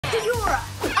I'm Yura.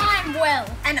 I'm Will.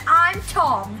 And I'm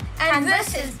Tom. And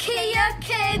this is Kia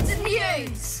Kids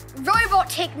News. Robot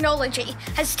technology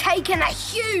has taken a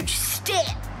huge step.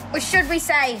 Or should we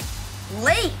say,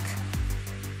 leap?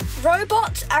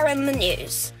 Robots are in the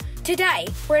news. Today,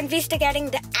 we're investigating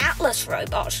the Atlas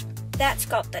robot that's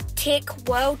got the tech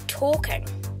world talking.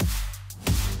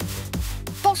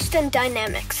 Boston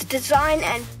Dynamics design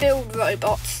and build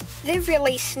robots. They've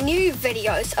released new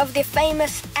videos of their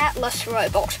famous Atlas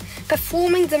robot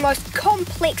performing the most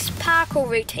complex parkour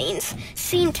routines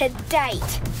seen to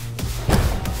date.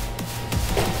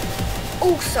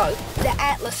 Also, the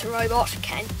Atlas robot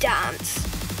can dance.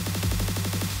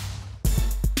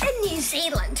 In New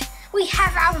Zealand, we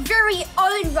have our very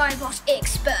own robot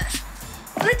expert.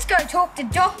 Let's go talk to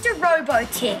Dr.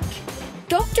 robo-tech.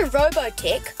 Dr.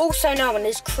 robo-tech, also known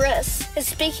as Chris, is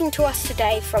speaking to us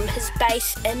today from his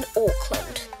base in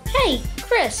Auckland. Hey,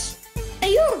 Chris, are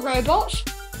you a robot?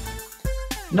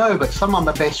 No, but some of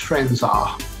my best friends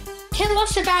are. Tell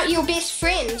us about your best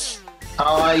friends.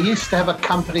 I used to have a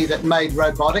company that made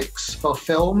robotics for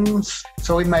films,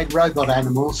 so we made robot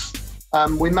animals.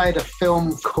 We made a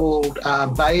film called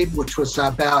Babe, which was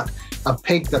about a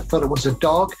pig that thought it was a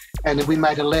dog, and we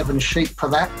made 11 sheep for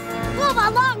that. Move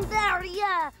along there, you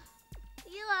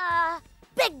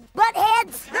big butt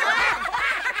heads.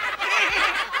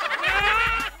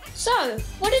 So,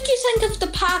 what did you think of the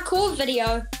parkour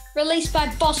video released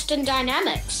by Boston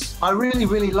Dynamics? I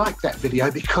really liked that video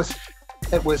because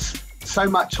it was so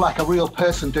much like a real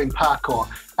person doing parkour,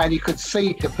 and you could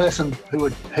see the person who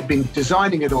had been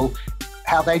designing it all,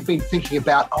 how they'd been thinking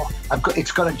about,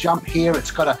 it's got to jump here,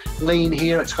 it's got to lean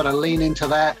here, it's got to lean into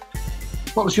that.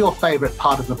 What was your favourite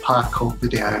part of the parkour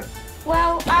video?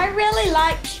 Well, I really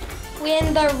liked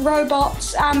when the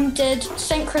robots did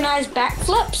synchronized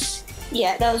backflips.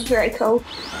 Yeah, that was very cool.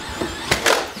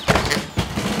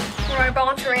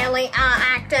 Robots really are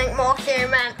acting more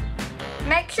human.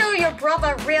 Make sure your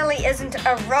brother really isn't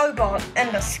a robot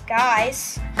in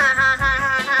disguise.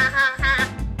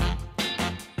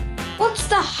 What's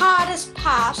the hardest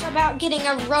part about getting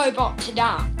a robot to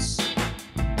dance?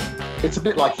 It's a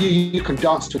bit like you can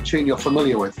dance to a tune you're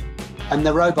familiar with, and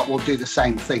the robot will do the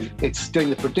same thing. It's doing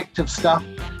the predictive stuff,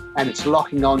 and it's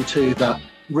locking on to the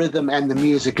rhythm and the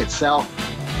music itself.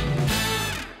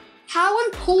 How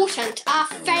important are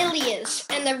failures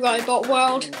in the robot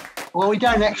world? Well, we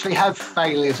don't actually have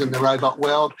failures in the robot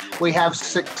world. We have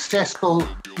successful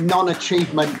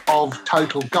non-achievement of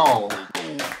total goal.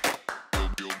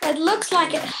 It looks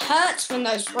like it hurts when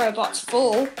those robots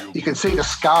fall. You can see the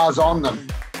scars on them.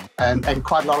 And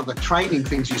quite a lot of the training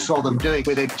things you saw them doing,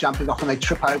 where they're jumping off and they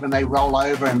trip over and they roll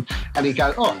over, and you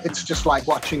go, oh, it's just like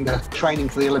watching the training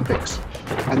for the Olympics.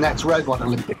 And that's Robot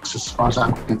Olympics as far as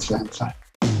I'm concerned. So.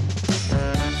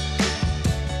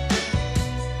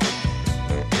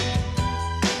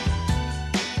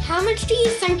 How much do you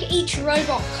think each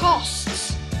robot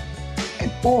costs?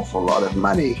 An awful lot of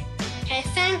money. Okay,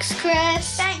 thanks,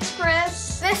 Chris. Thanks,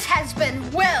 Chris. This has been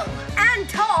Will and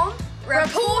Tom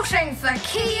reporting for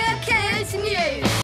Kia Kids News.